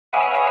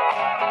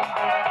I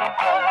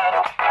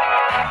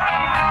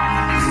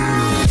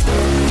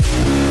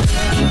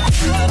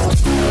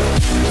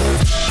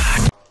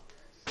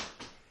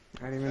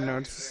didn't even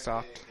notice it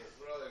stopped.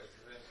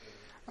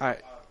 Alright.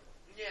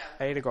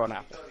 I ate a golden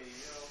apple.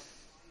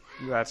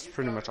 That's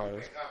pretty much all it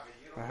is.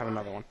 I have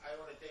another one.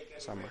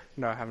 Somewhere.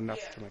 No, I have enough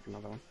to make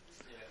another one.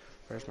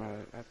 Where's my...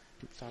 I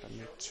thought I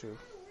made two.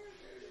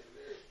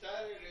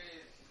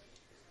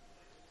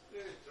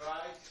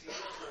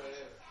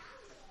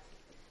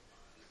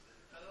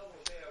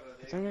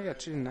 I think I got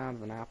two out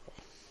of an apple.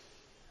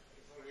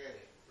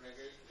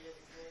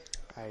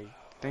 I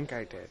think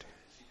I did.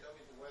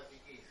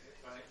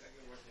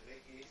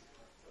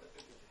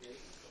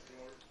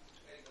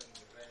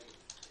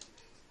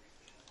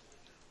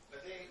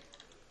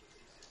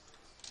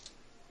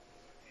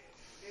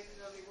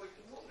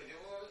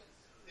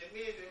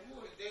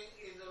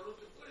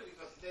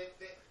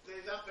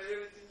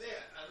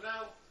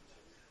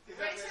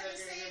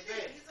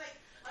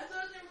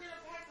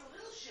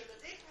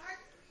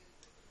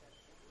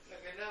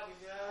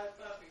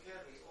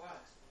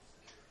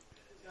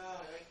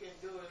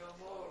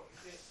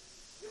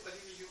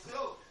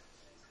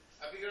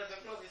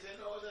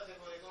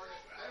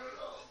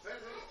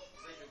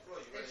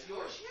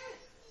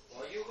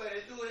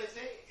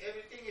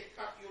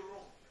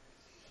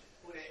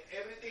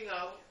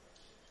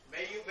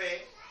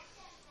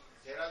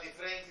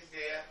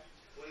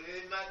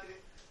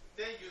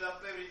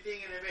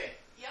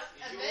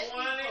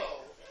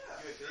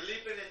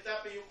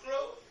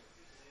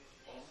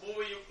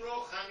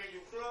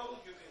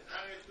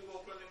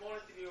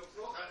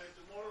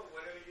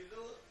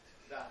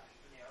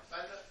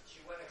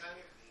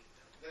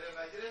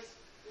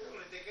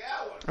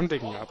 I'm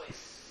digging up.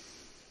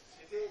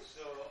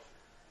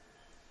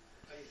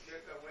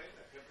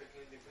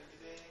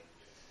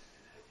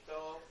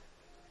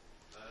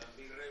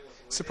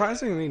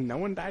 Surprisingly, no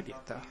one died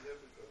yet, though.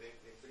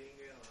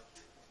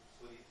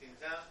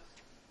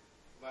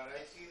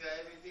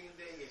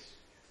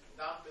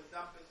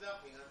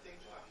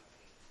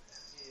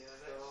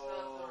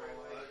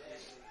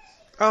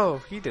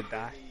 Oh, he did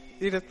die.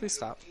 Edith, please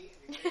stop.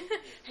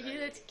 I do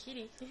that to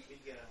Kitty.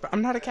 But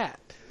I'm not a cat.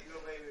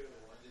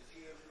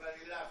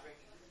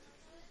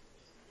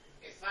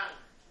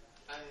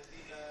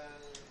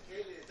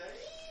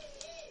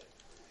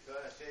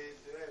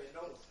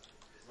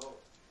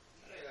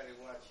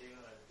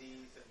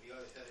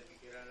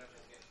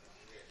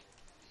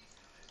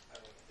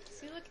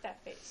 See, look at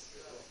that face.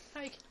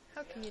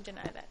 How can you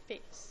deny that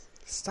face?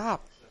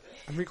 Stop.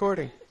 I'm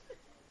recording.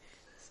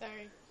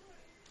 Sorry.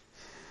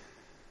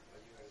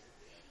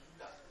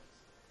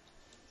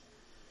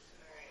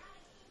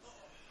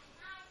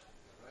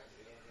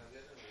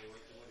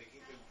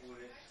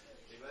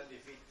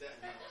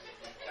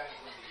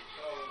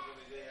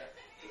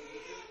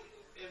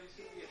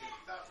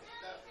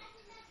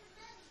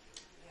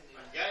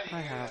 I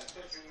have.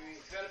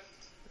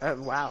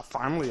 Wow,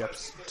 finally up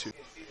to.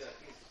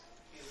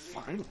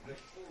 Finally.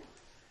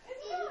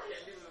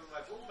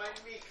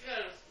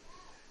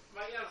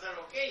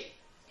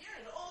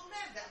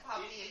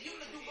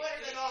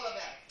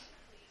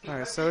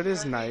 Alright, so it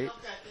is night.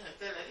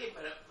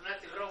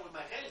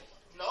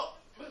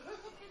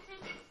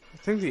 I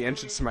think the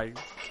entrance to my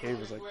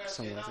cave is like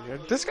somewhere over here.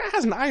 This guy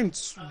has an iron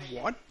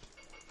what?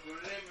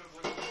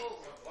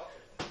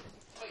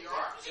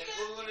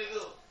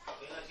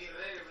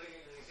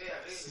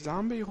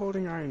 Zombie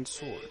holding iron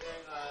sword.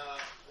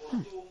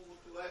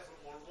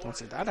 Don't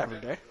see that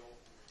every day.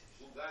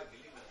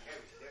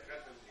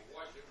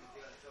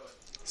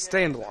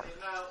 Stay in the water.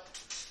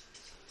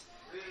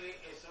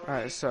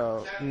 Alright,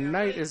 so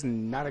night is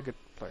not a good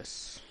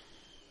place.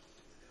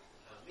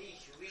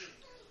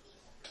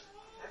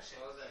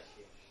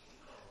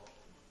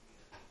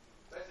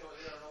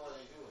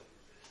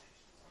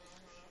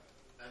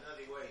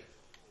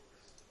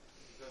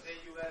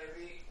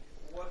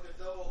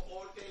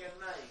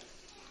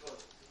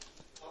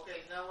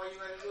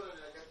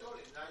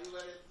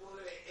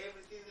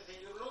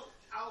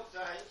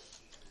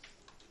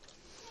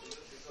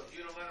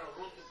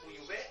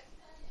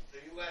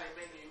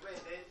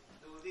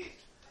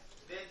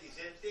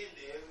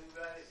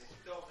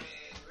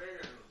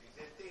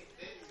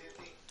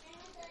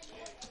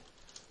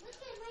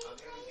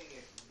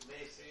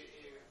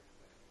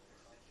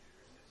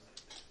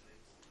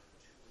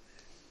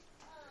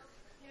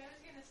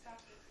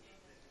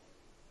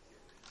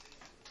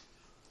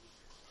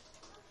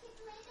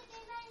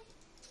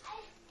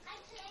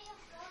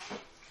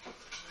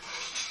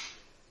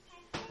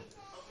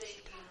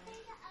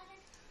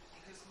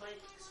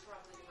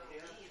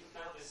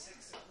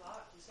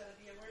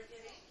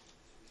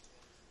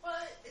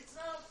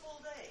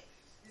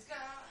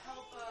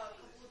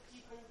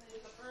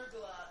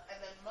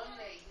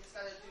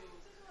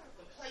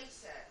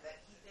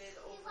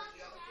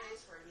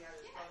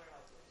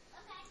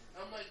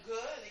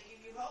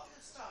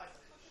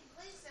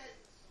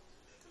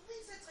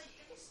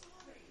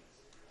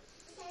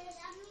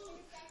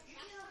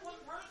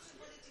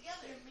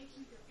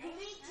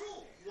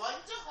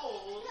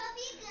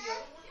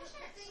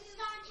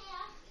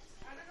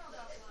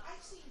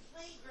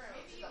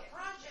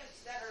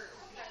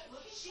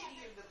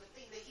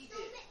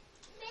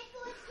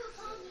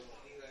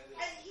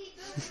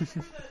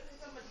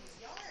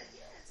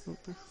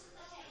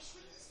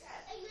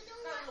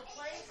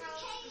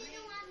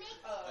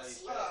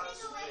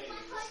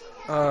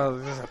 Oh,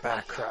 there's a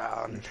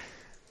background.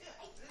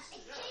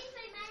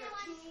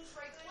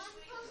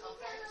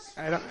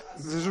 I don't.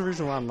 There's a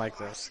reason why I'm like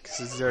this,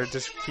 because they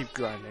just keep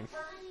grinding.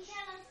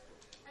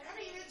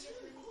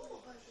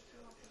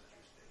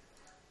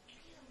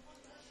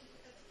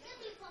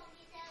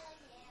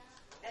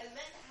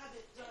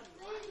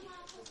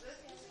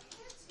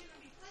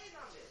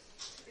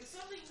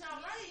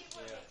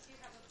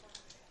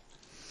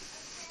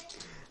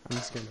 I'm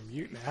just gonna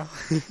mute now.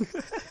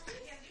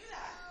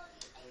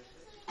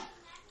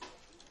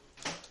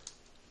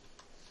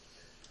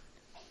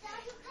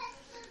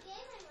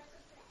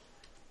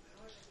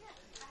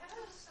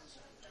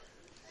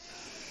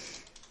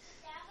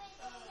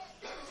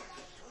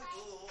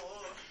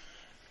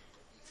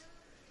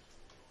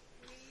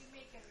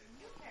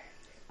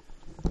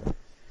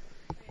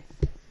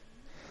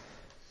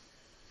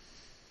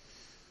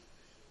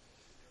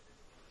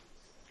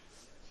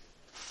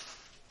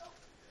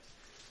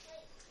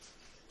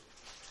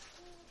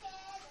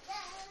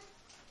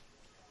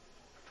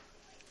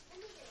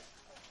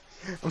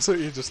 I'm so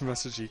you just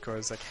message Eco.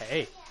 It's like,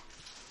 hey,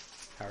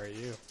 how are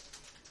you?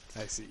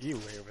 I see you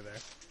way over there.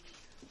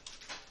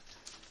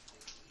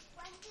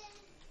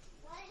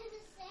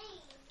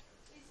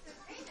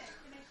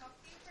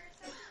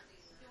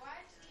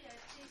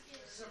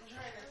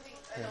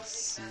 I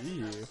see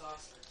you.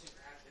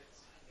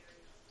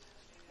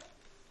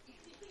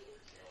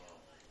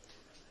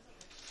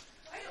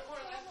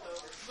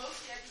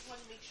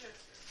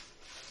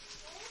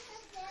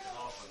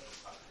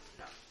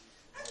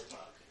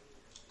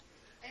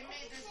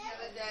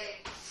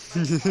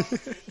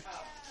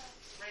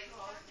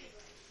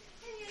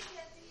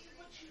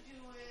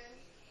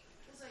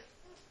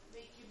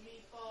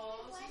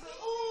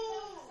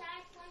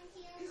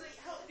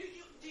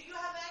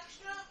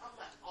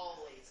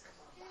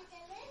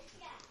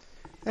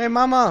 Hey,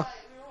 Mama.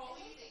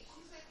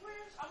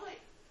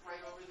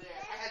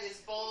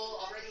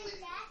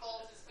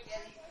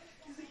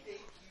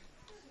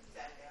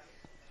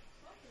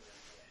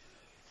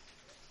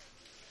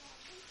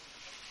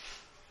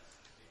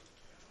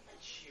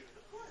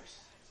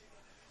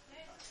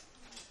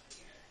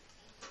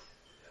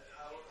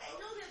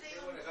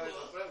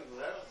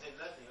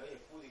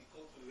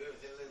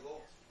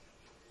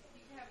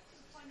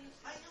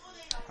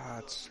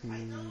 It's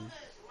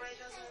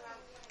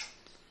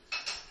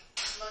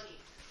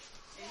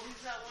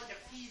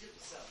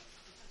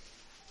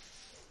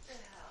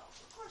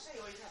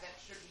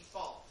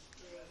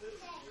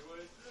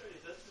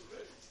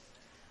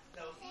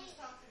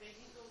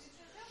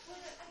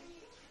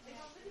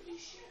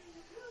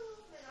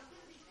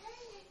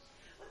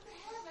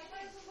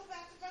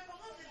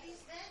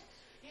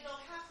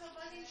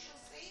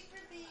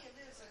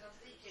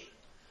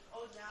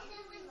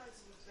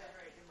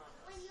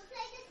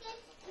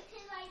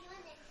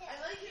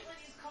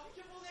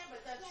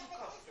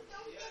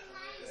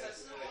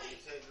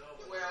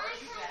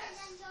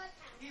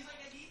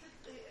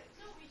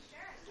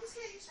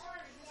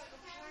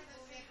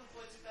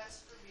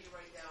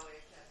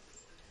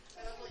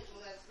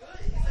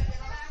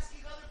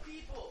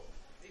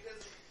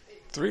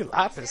three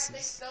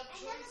lapises.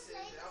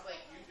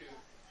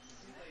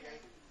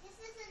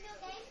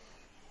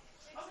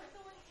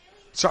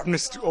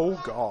 Sharpness.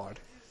 Oh God.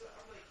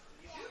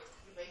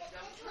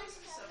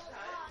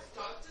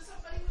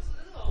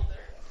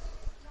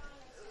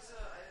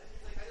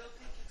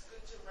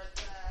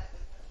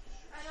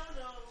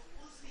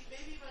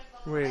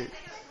 Wait.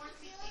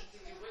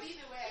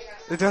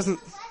 It doesn't.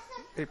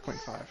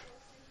 8.5.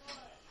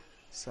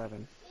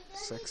 7.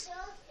 6.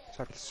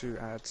 Sharpness 2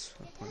 adds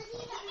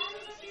 1.5.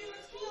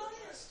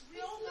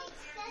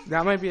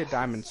 That might be a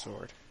diamond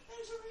sword.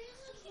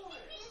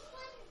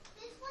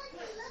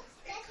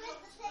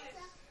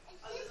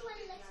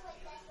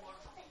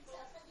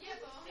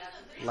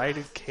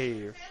 Lighted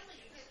cave.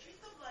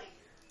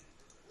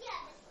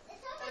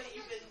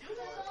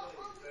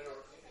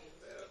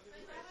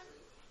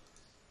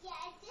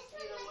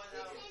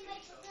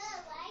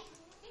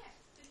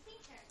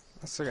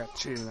 I still got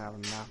cheating out of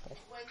an apple.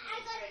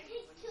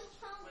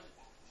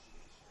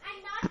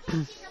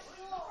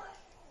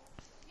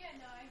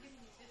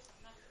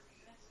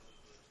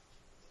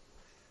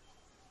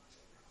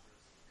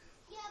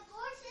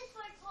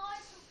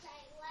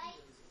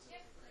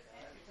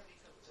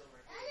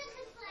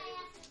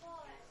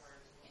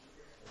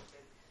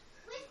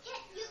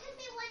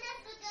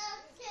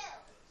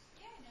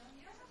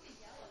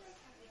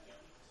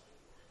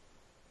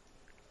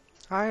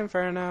 Hi,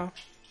 Inferno.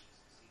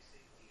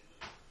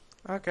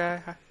 Okay,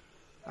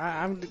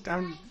 I'm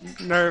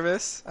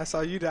nervous. I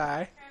saw you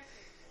die.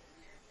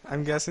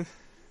 I'm guessing.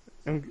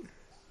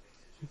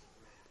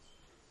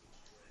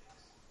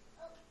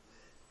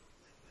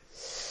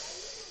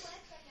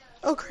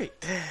 Oh, great.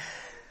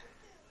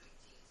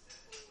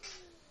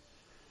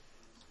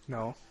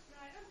 No.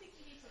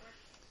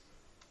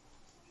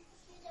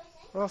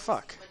 Well,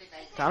 fuck.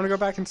 Time to go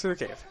back into the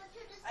cave.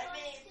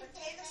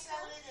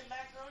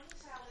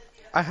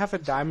 I have a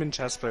diamond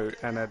chestplate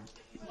and a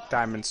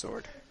diamond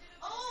sword.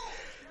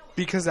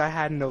 Because I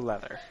had no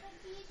leather.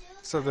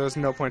 So there was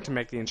no point to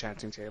make the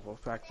enchanting table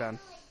back then.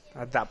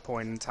 At that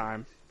point in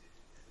time.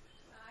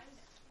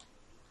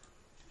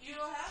 You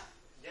don't have?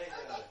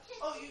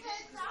 Oh, you did?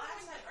 Because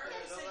last time Ernie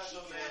said she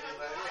can have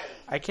my body.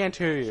 I can't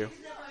hear you.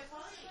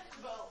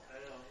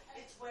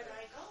 It's when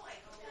I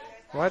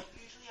go What?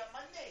 usually on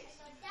Mondays.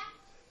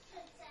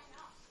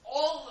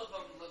 All of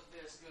them look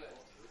this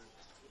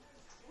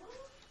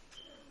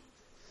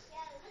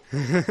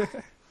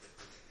good.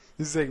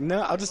 He's like,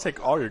 no, I'll just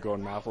take all your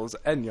golden apples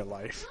and your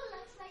life.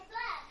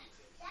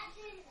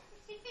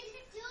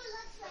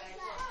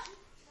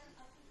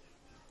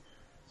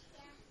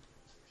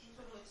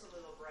 Looks a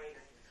little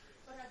brighter.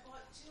 But I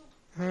bought two.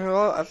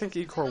 Well, I think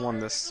Ecor won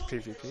this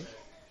PvP.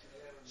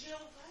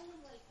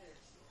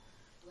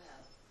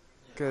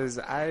 Because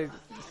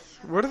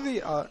what are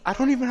the, I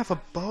don't even have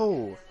a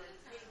bow.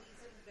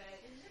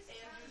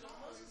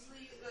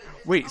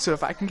 Wait, so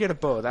if I can get a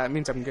bow, that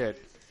means I'm good.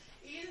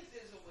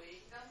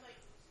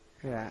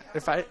 Yeah,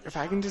 if I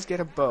can just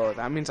get a bow,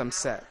 that means I'm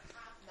set.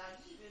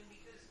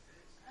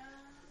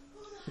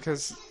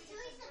 Because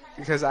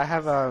I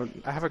have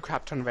a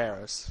crap ton of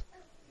arrows.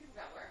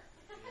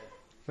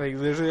 Like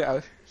literally,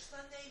 I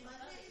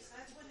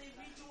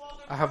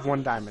have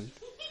 1 diamond.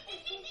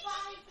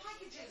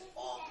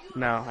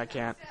 No, I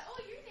can't.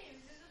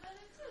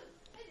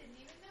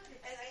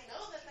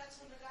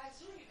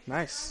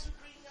 Nice.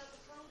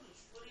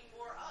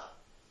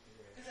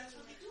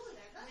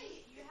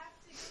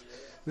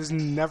 There's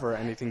never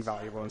anything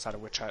valuable inside a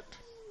witch hut.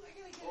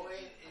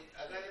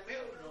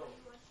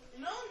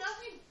 No,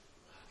 nothing.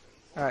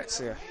 Alright,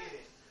 see ya.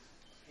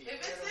 If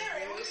it's there,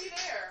 it will be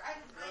there.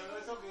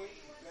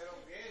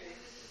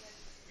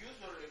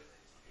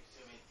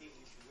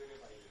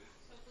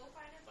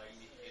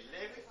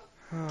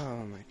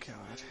 Oh my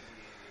god.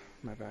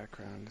 My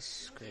background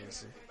is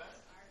crazy.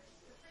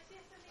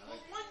 Well,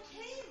 one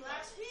came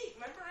last week.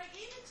 Remember, I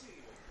gave it to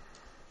you.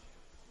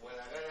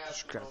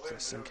 Just grab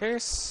this in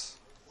case.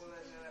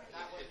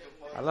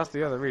 I left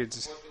the other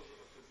reeds.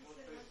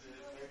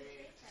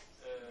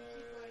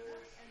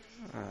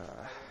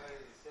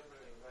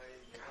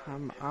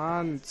 Come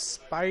on,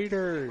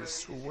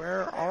 spiders!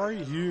 Where are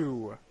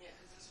you?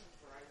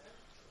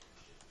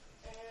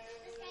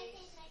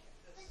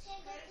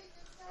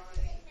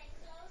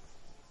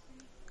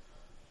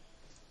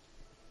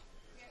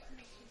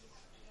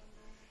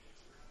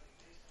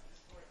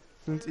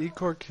 Since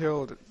Ecor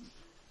killed,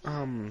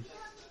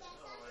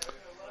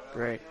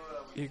 great.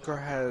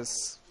 Ecor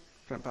has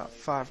about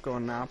 5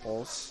 golden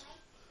apples.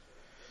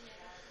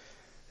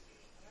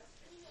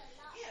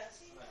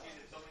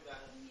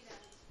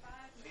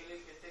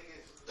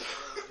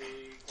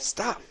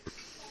 Stop!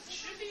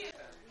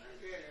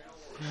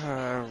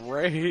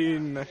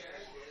 Rain.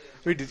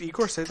 Wait, did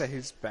Ecor say that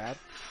he's bad?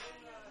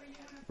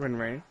 When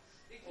rain?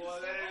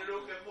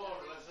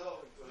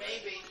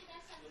 Maybe.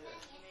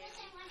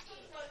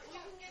 But you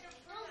can get a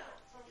printout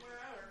from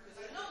wherever.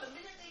 No, the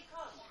minute they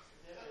come.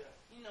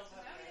 You know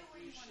how I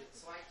do shit,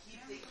 so I keep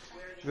things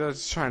where They're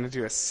just trying to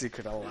do a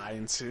secret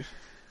alliance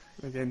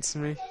against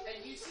me.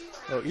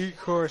 Oh,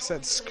 Ecor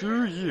said,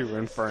 screw you,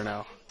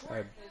 Inferno.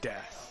 A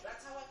death.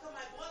 That's how I come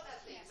I bought that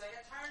thing, because I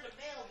got tired of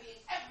mail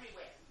being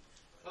everywhere.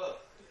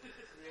 Well,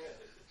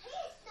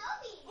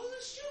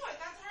 it's true, I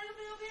got tired of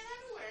mail being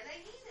everywhere, and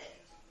I need it.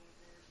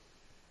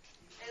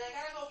 And I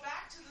gotta go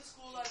back to the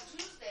school on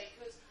Tuesday,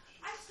 because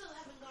I still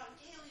haven't gotten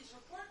Kaylee's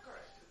report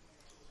card.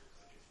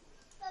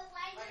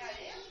 I got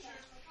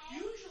Andrew's.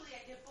 Usually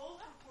I get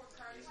both report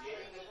cards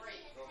during the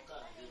break.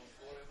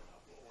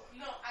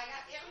 No, I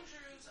got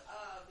Andrew's,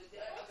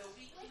 the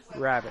weekly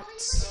web.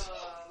 Rabbits.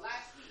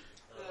 Last week,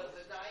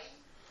 the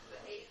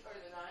 8th or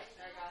the 9th,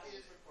 I got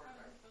his report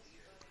card.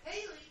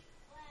 Haley,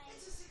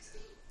 it's a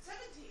 16th,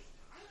 17th.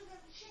 I don't have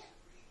any shit.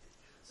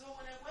 So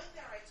when I went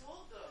there, I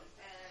told them,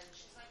 and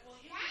she's like, well,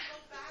 you can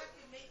go back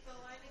and make the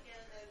line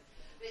again, and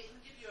they can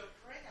give you a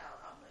printout.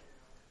 I'm like,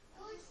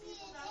 well, these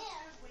people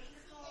downstairs waiting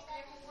to fill out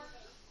paperwork.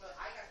 But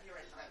I got here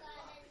at 5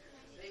 o'clock.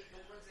 The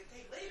ones that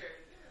came later,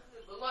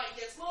 the line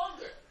gets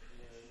longer.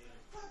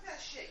 Fuck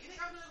that shit. You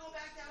think I'm going to go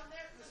back down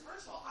there? Because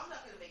first of all, I'm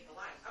not going to make the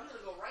line. I'm going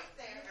to go right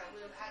there, and I'm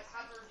going to have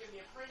her give me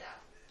a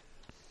printout.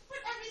 But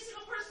every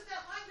single person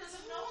that line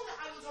doesn't know that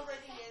I was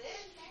already in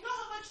it. You know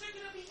how much they're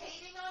going to be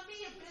hating on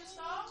me and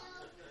pissed off?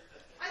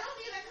 I don't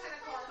need that kind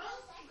of karma.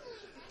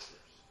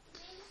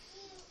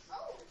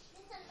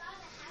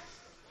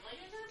 Like,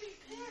 you're going to be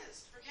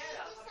pissed. Forget it.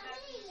 I'll come back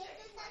Tuesday.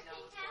 I know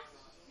what's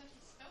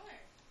going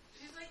on.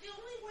 She's like, the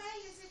only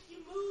way is if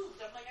you moved.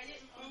 I'm like, I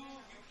didn't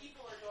move. You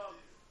people are dumb.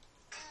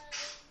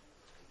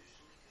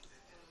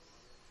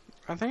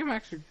 I think I'm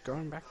actually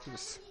going back to the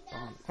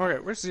spawn. Okay,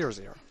 where's 0,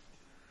 0?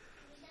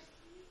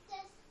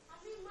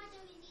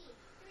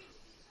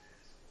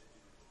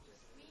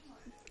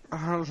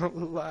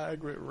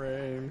 Lag with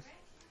rain.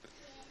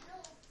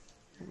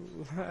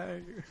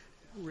 Lag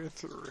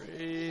with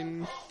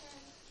rain.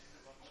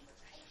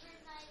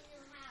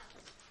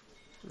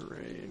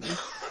 Rain.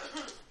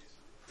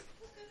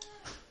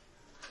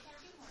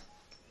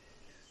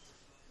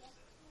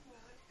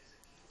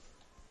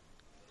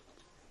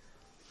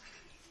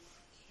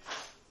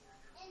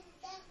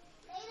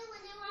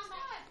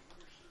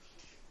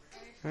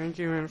 Thank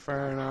you,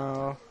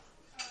 Inferno.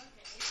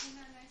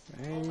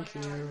 Thank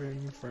you,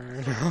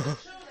 Inferno.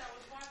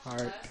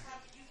 Heart.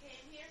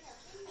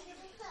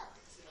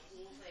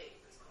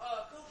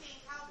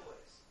 Cocaine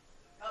Cowboys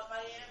out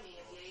Miami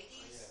in the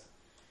 80s.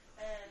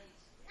 And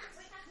it's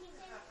like 2.5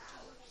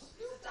 hours.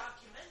 It's a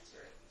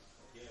documentary.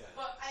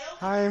 But I only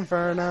Hi,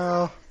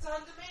 Inferno. it's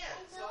on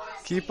demand. So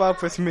I Keep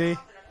up with me.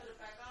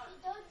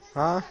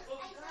 Huh?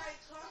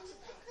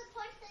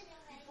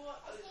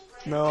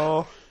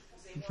 No.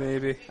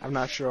 Maybe. I'm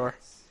not sure.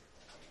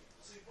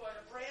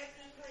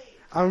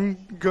 I'm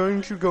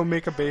going to go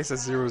make a base at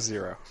 0,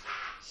 0.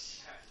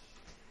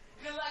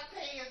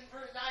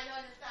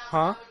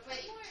 Huh?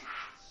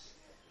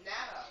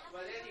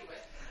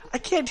 I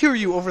can't hear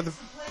you over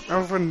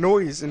the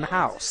noise in the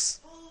house.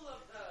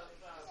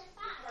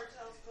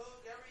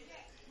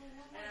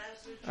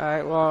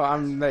 Alright, well,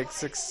 I'm like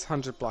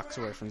 600 blocks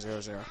away from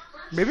 0, 0.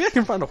 Maybe I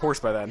can find a horse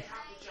by then.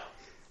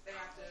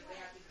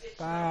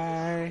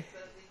 Bye.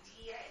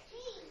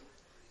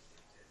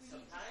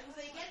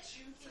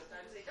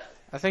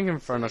 I think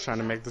Inferno's trying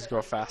to make this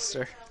go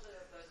faster.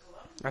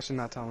 I should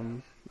not tell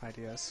him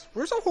ideas.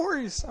 Where's a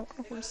horse? I want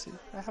a horsey.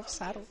 I have a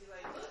saddle.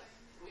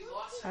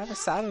 I have a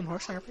saddle and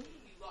horse armor.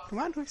 Come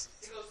on, horse.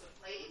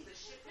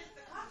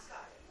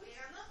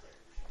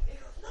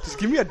 Just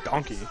give me a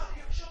donkey.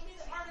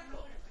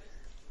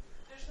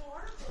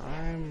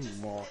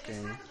 I'm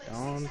walking.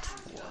 Don't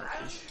worry.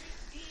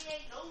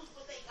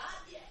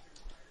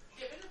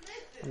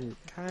 I'm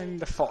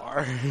kinda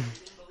far.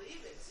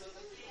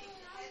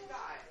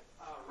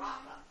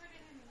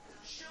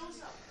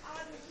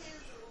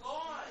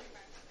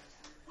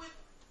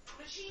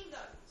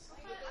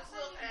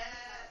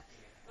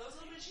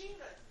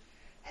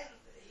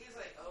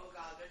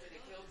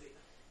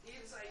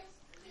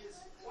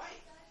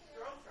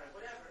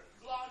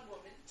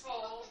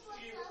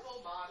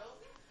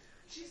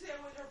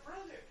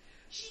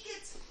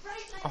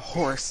 A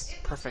horse.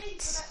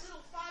 Perfect.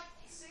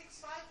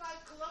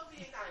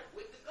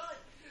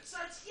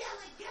 Starts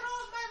yelling, "Get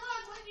off my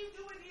lawn! What are you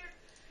doing here?"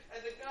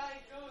 And the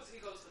guy goes, "The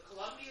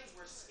Colombians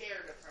were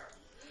scared of her.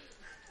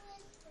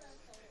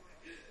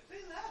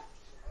 They left.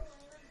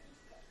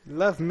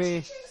 Love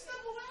me. She chased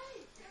them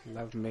away."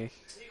 Love me.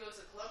 He goes,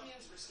 "The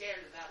Colombians were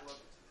scared of that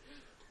woman."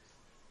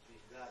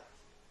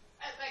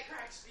 And that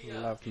cracks me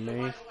up. Love You know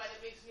me. why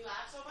that makes me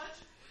laugh so much?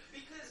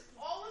 Because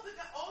all of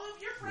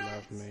your friends,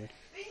 Love me.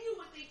 they knew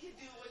what they could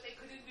do, what they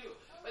couldn't do,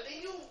 but they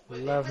knew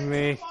when Love they went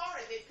me. too far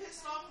and they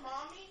pissed off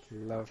mommy.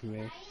 Love me.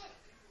 When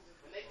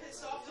they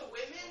pissed off the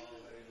women,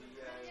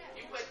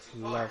 you went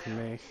too far. Love now.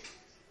 me.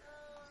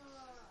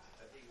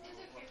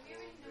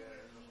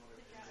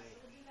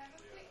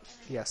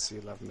 Yes,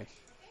 you love me.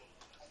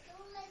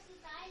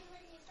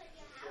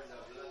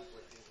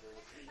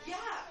 Yeah,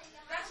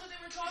 that's what they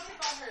were talking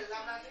about her. La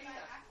Madrina.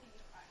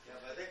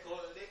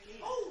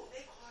 Oh,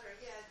 they caught her.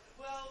 Yeah.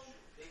 Well,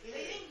 they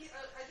didn't.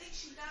 I think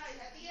she died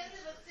at the end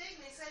of the thing.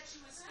 They said she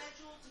was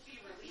scheduled to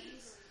be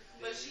released,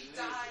 but she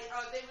died.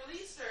 They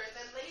released her, and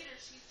then later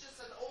she's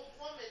just an old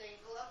woman in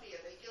Colombia.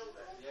 They killed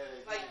her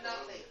like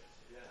nothing.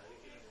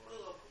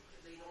 Ugh,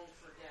 they don't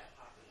forget,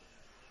 Poppy.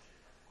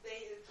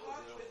 They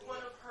talked with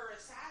one of her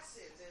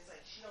assassins, and it's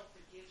like she don't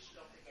forgive. She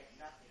don't forget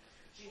nothing.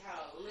 She had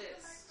a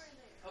list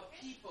of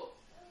people.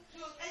 She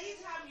goes,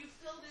 "Anytime you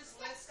fill this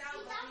list out,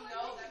 let me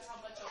know. That's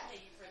how much I'll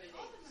pay you for the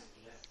names."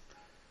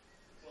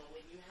 Well,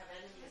 when you have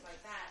enemies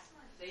like that,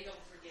 they don't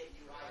forget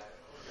you either.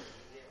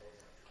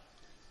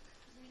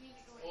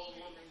 Old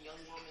woman,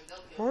 young woman, they'll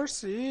kill you.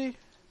 Horsey.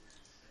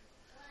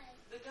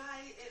 The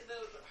guy,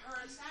 her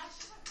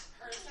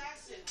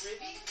assassin,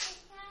 Ribby,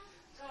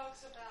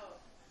 talks about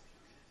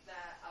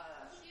that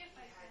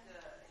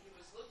he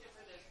was looking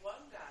for this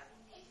one guy,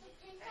 and he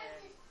killed him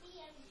at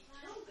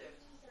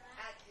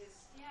his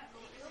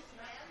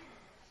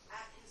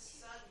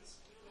son's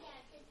funeral.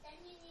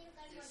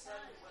 His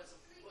son was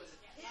a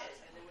kid,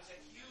 and there was a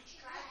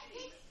huge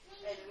tragedy,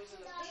 and it was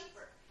in the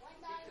paper.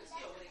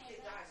 Because, when a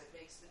kid dies, it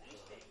makes the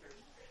newspapers.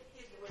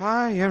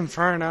 Hi,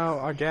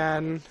 Inferno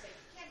again. It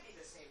can't be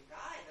the same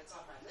guy that's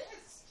on my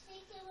list.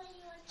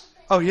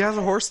 Oh, he has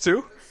a horse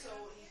too? So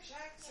he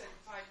checks and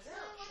finds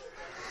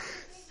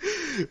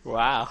out.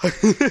 Wow.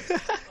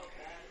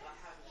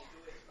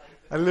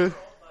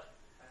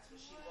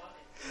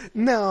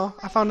 No,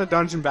 I found a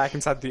dungeon back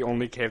inside the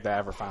only cave that I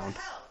ever found.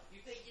 You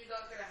think you're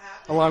not gonna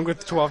happen? Along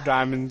with 12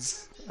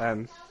 diamonds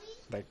and,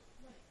 like,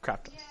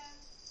 crap. But it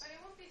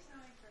won't be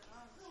snowing for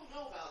long. I don't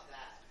know about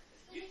that.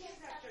 You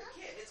kidnapped your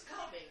kid. It's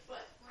coming,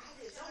 but at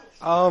his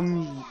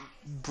own.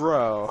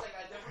 Bro.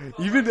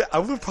 Even, I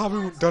would have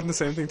probably done the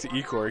same thing to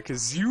Ikor,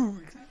 because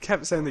you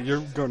kept saying that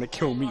you're going to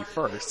kill me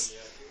first.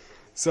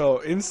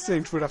 So,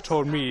 instinct would have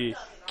told me,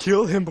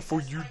 kill him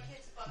before you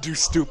do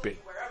stupid,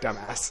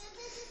 dumbass.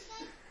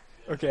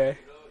 Okay?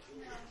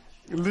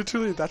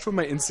 Literally, that's what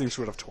my instincts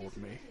would have told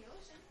me.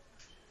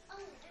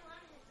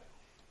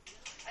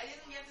 I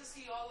didn't get to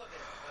see all of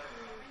it.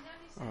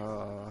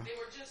 They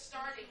were just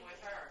starting with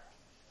her.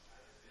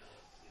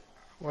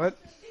 What?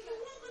 If you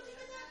want, look at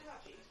that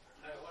puppy.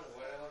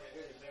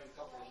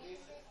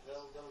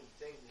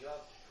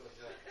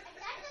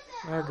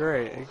 Oh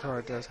great,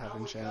 Ikor does have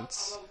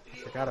enchants. I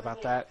forgot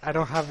about that. I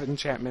don't have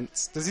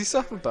enchantments. Does he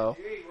still have a bow?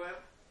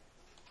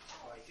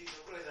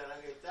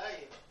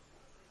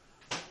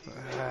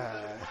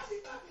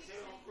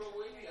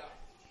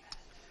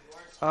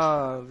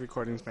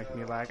 Recording's making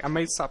me lag. I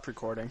might stop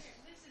recording.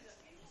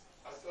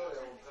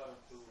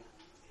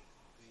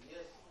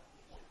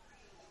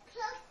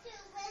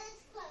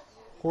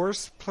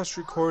 Horse plus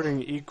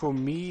recording equal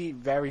me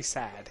very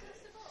sad.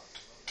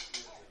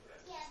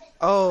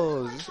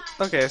 Oh,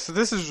 okay, so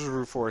this is the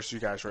Root Forest you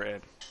guys were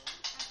in.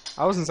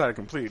 I was inside a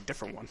completely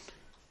different one.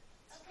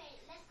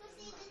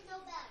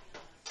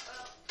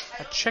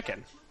 A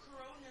chicken.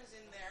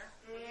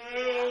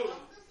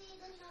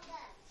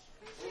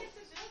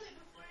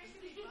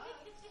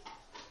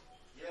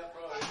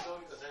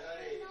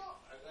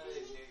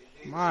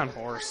 Come on,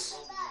 horse.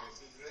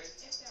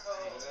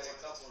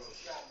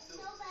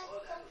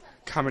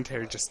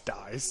 Commentary just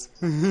dies.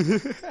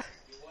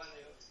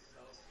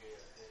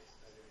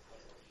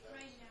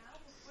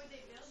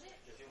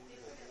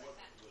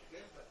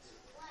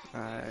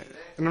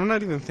 And I'm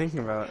not even thinking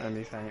about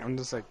anything. I'm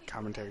just like,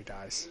 commentary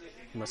dies.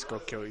 Must go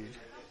kill you.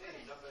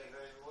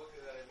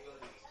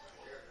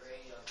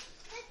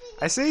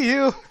 I see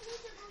you.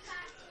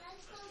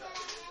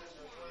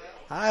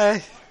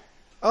 Hi.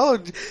 Oh,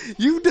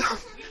 you dumb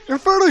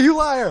Inferno, you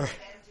liar.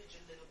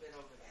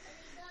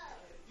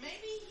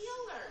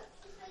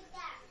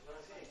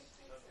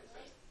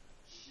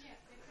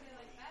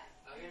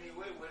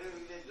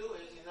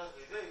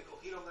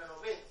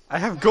 I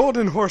have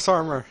golden horse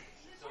armor.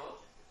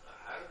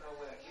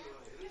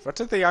 What's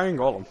with the iron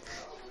golem?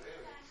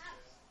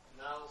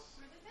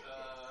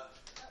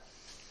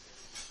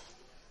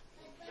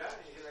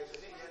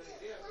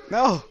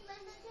 No.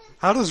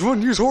 How does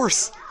one use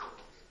horse?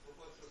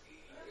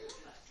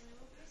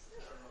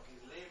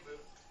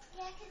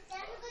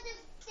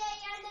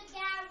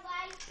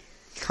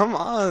 Come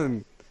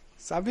on.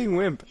 Stop being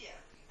wimp.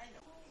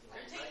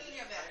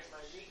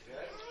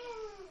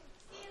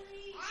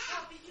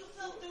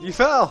 You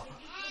fell.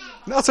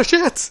 No, it's a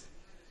shit.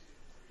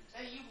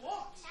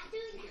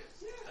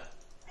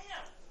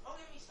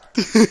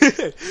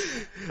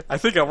 I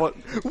think I want.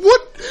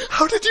 What?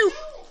 How did you?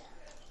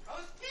 I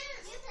was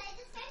pissed.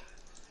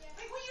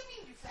 Like, what do you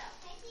mean you fell?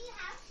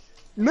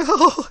 No.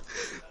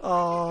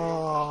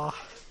 Aww.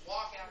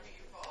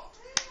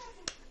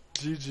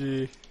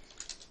 GG.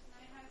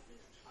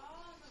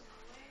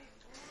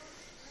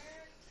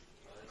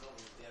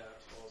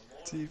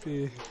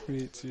 TP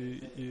me to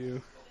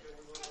you.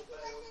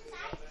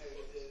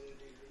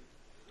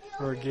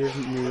 Or give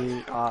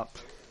me up.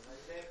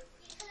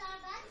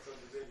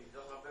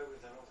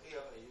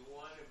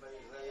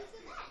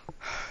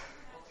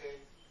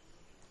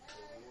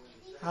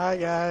 Hi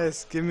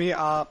guys, give me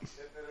up.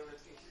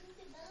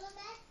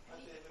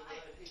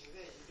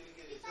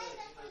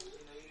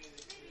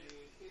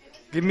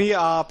 Give me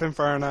up,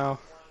 Inferno.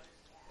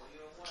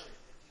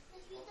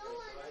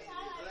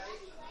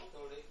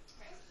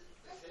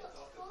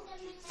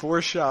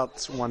 4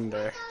 shots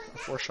wonder.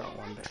 4-shot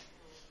wonder.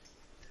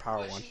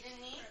 Power 1.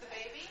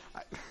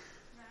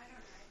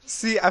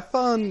 See, I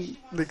found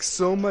like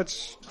so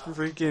much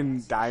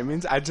freaking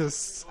diamonds. I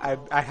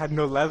had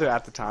no leather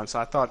at the time, so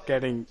I thought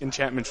getting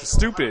enchantments was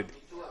stupid.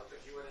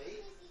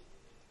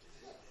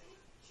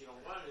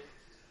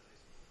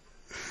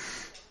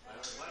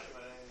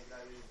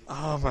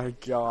 Oh my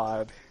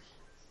god.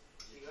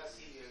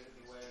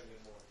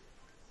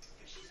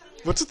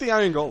 What's with the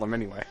iron golem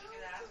anyway?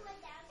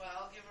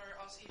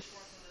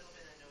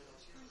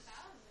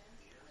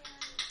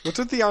 What's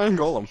with the iron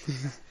golem?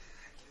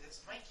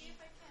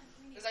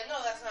 Because I know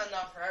that's not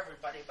enough for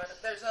everybody, but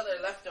if there's other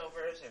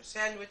leftovers, there's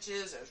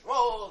sandwiches, there's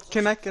rolls.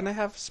 Can I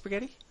have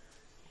spaghetti?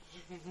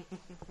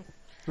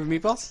 With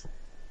meatballs?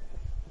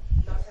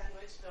 No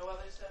sandwich, no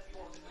other stuff. You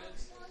want the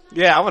goods?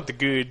 Yeah, I want the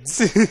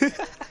goods.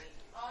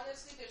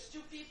 Honestly, there's 2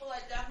 people I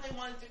definitely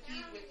wanted to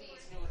feed with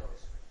these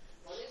noodles.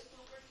 1 is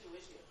Cooper, 2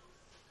 is you.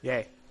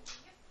 Yay.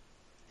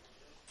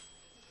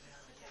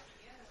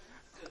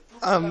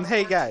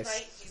 Hey guys.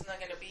 Tonight, he's not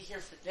gonna be here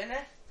for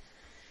dinner,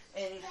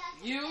 and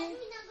you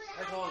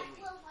are going.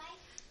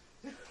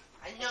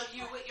 I know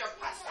you with your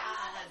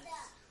pastas.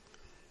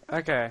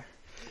 Okay.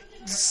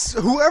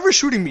 Whoever's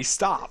shooting me,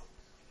 stop.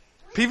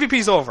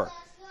 PvP's over.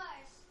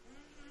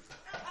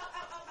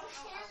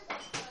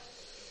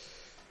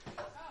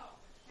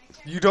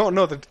 You don't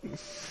know the...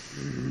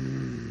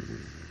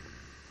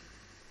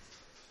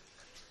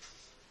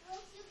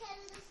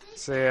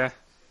 See ya.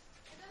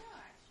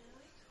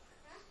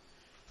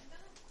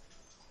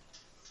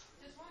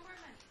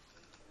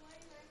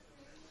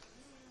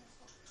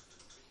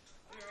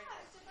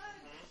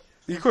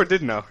 Ikor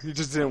did know. You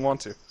just didn't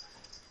want to.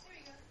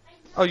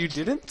 Oh, you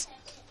didn't?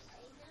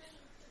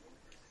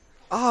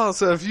 Oh,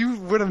 so if you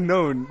would have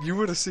known, you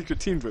would have secret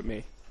teamed with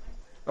me.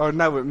 Or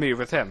not with me,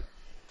 with him.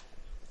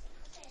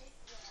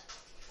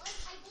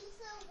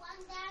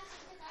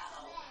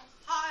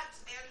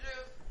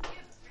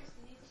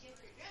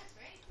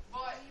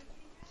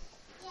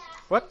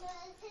 What?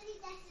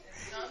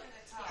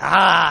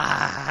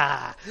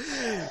 Ah!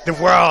 The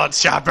world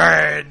shall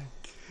burn.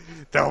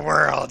 The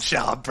world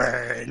shall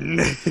burn.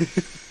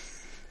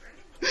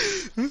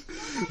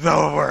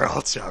 The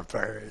world shall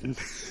burn.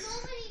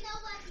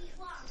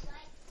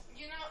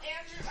 You know,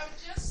 Andrew, I'm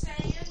just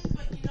saying,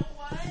 but you know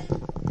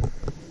what?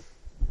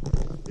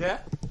 Yeah?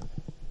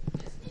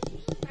 It's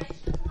usually nice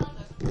when the world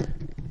doesn't burn.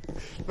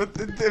 But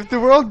if the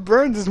world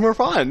burns, it's more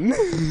fun. Only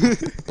if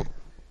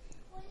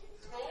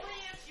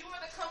you are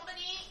the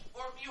company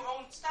or if you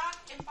own stock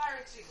in fire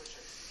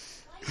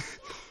extinguishers.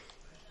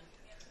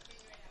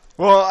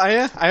 Well,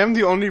 I am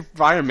the only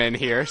fireman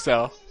here,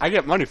 so I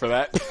get money for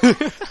that.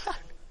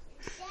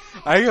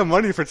 I get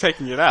money for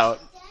taking it out.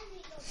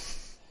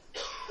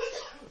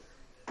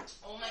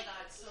 Oh my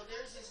god, so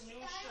there's this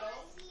new show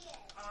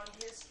on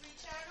History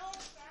Channel.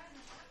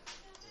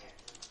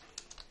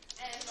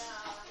 And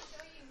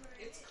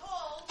it's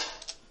called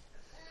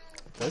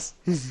This?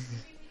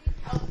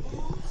 How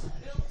Booze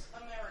Built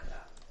America.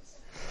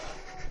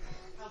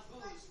 How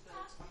Booze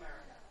Built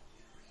America.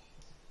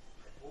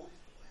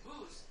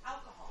 Booze,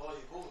 alcohol.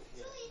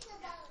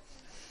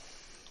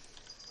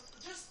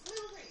 Just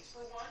little things.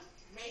 For one,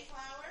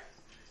 Mayflower.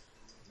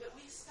 But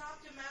we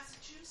stopped in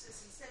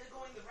Massachusetts instead of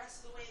going the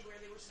rest of the way where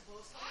they were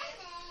supposed to land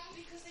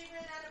because they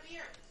ran out of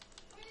beer.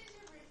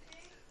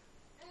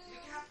 The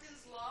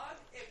captain's log,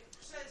 it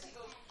says, he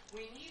goes,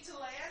 we need to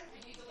land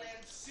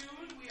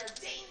soon. We are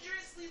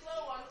dangerously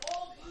low on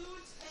all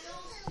booze,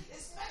 pills,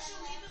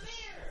 especially the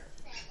beer.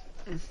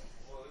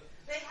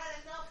 They had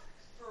enough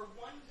for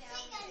 1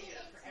 gallon of beer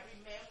for every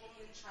man,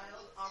 woman, and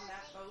child on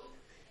that boat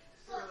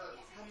for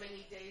how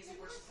many days they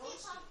were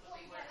supposed to, but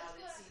they were out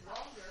at sea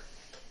longer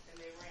and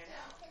they ran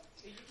out.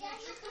 And you can't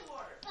drink the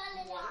water.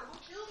 The water will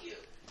kill you.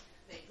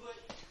 They put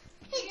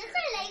beer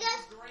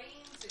and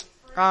grains and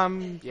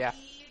fruit Yeah.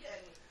 and feed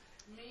and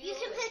meal. You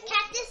can and put oil.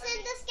 cactus in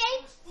the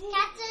skate. Food.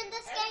 Cactus in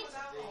the And it skate. was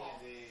alcohol.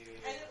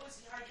 And it was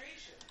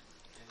dehydration.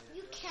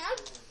 You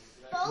can't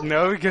both.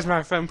 No, because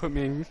my friend put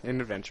me in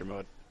adventure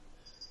mode.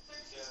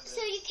 So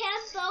you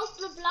can't both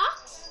the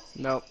blocks.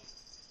 Nope.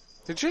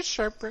 Did your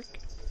shirt break?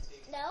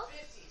 No.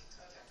 15.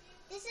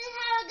 This is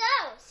how it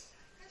goes.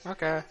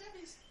 Okay.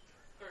 Debbie's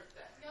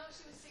birthday. No,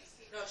 she was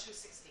 16. No, she was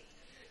 16.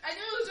 I knew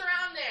it was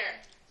around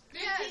there.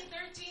 15,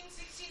 13,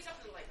 16,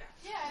 something like that.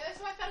 Yeah, that's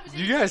what I thought it was.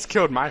 You guys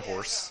killed my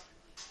horse.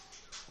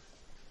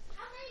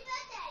 How many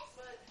birthdays?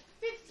 But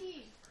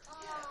 15.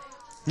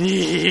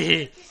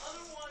 Wait.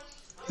 other one,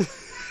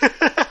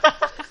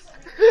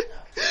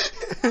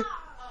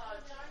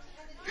 John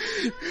Kennedy.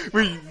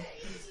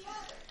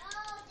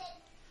 Oh, then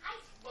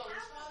Well,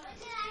 his father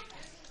was a big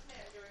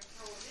businessman during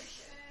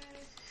Prohibition.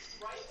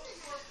 Right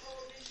before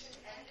Prohibition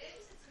ended,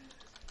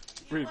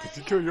 Wait, did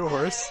you kill your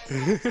horse?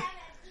 they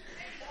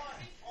bought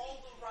all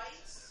the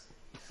rights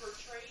for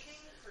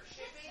trading, for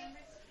shipping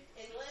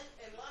in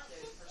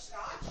London for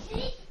scotch.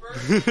 He's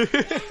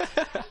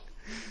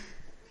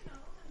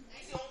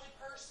the only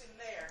person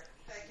there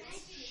that can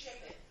ship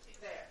it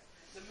there.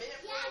 The minute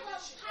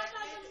Prohibition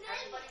ended,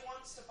 everybody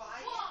wants to buy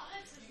it.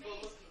 You go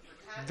looking for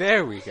cotton.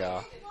 There we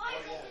go. If you bought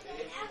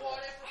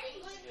it from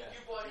England,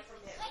 you bought it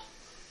from him.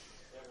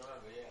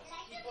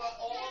 He bought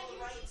all the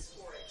rights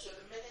for it. So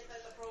the minute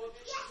that the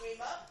Prohibition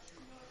came up,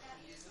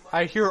 he used the money.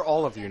 I hear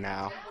all of you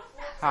now.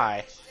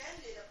 Hi. Prohibition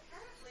ended,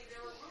 apparently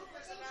there were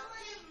rumors about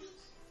him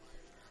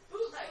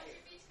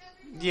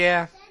bootlegging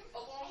Yeah.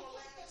 along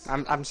the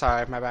lines. I'm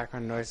sorry, my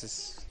background noise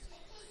is